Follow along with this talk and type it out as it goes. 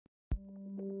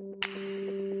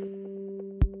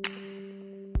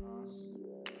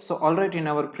So alright, in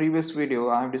our previous video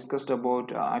I have discussed about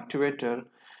Actuator,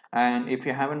 and if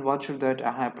you haven't watched that,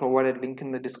 I have provided link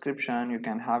in the description. You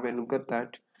can have a look at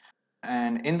that.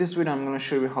 And in this video I'm going to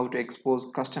show you how to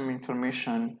expose custom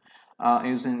information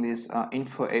using this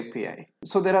info API.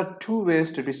 So there are two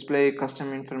ways to display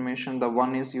custom information. The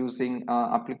one is using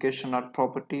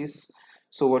application.properties.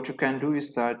 So what you can do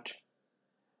is that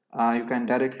you can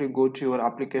directly go to your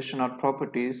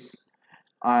application.properties,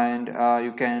 and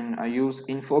you can use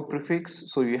info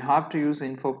prefix. So you have to use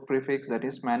info prefix, that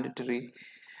is mandatory.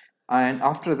 And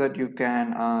after that you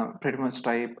can pretty much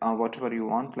type whatever you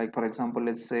want. Like for example,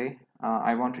 let's say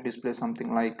I want to display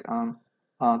something like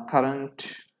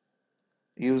current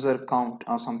user count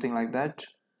or something like that.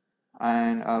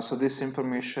 And so this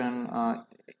information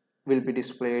will be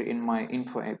displayed in my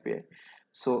info API.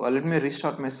 So let me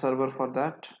restart my server for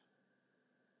that.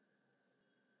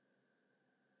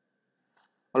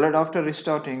 Alright, after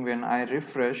restarting, when I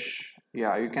refresh,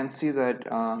 yeah, you can see that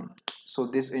so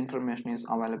this information is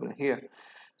available here.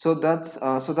 So that's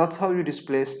how you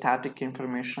display static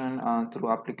information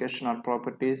through application or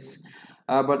properties.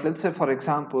 But let's say, for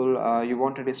example, you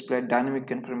want to display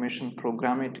dynamic information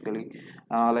programmatically.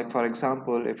 Like for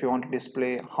example, if you want to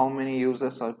display how many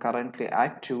users are currently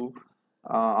active,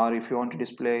 or if you want to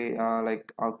display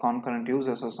concurrent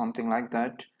users or something like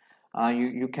that,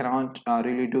 you cannot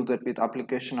really do that with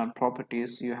application or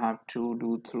properties. You have to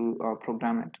do through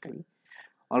programmatically.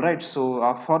 All right,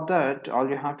 so for that, all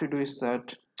you have to do is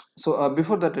that, so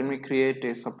before that, let me create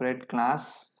a separate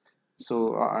class.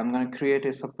 So I'm going to create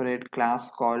a separate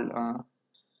class called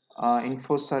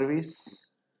info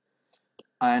service,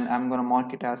 and I'm going to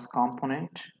mark it as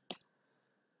component.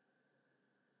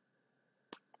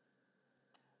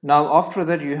 Now after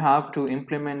that, you have to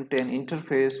implement an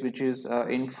interface which is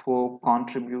info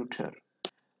contributor.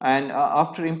 And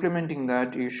after implementing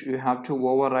that, you have to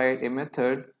override a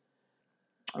method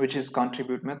which is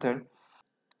contribute method.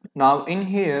 Now in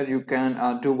here you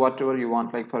can do whatever you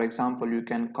want. Like for example, you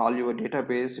can call your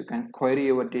database, you can query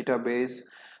your database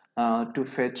to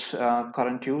fetch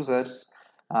current users.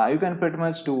 You can pretty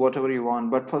much do whatever you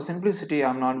want, but for simplicity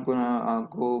I'm not gonna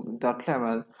go that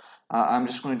level. I'm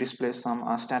just going to display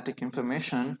some static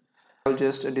information. I'll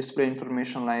just display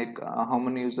information like how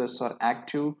many users are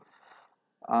active.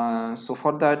 So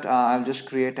for that, I'll just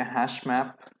create a hash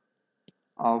map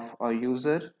of a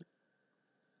user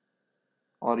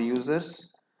or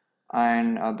users,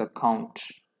 and the count.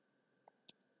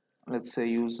 Let's say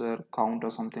user count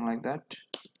or something like that.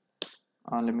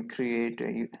 Let me create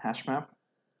a hash map.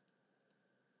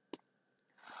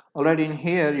 Already in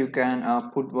here you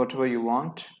can put whatever you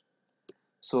want.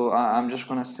 So I'm just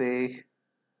gonna say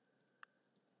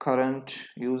current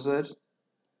user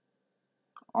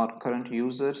or current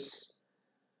users.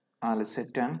 Let's say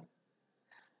 10.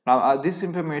 Now this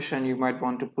information you might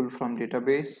want to pull from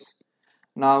database.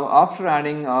 Now after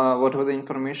adding whatever the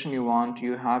information you want,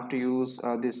 you have to use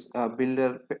this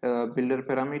builder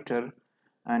parameter,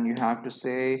 and you have to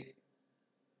say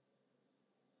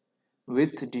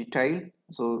with detail.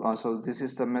 So this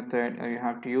is the method you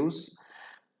have to use,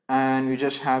 and you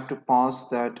just have to pass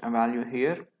that value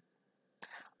here.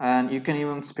 And you can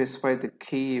even specify the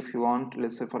key if you want.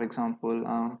 Let's say for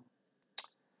example,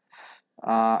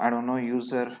 I don't know,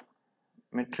 user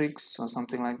metrics or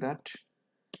something like that.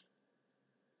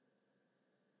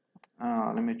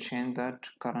 Let me change that,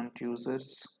 current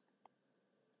users.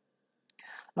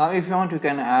 Now if you want, you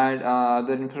can add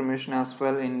other information as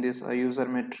well in this user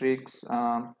metrics.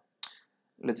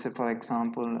 Let's say for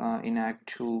example,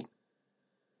 inactive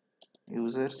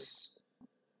users,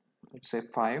 let's say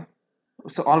 5.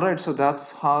 So all right, so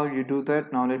that's how you do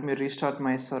that. Now let me restart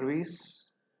my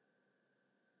service,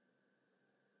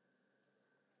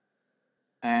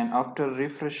 and after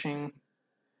refreshing,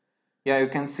 yeah, you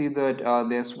can see that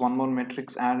there's one more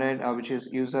metrics added, which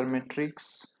is user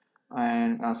metrics,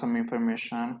 and some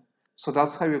information. So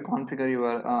that's how you configure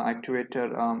your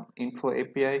Actuator info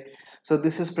API. So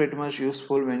this is pretty much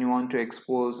useful when you want to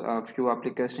expose a few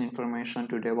application information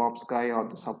to DevOps guy or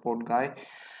the support guy.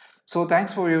 So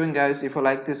thanks for viewing, guys. If you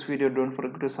like this video, don't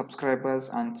forget to subscribe us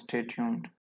and stay tuned.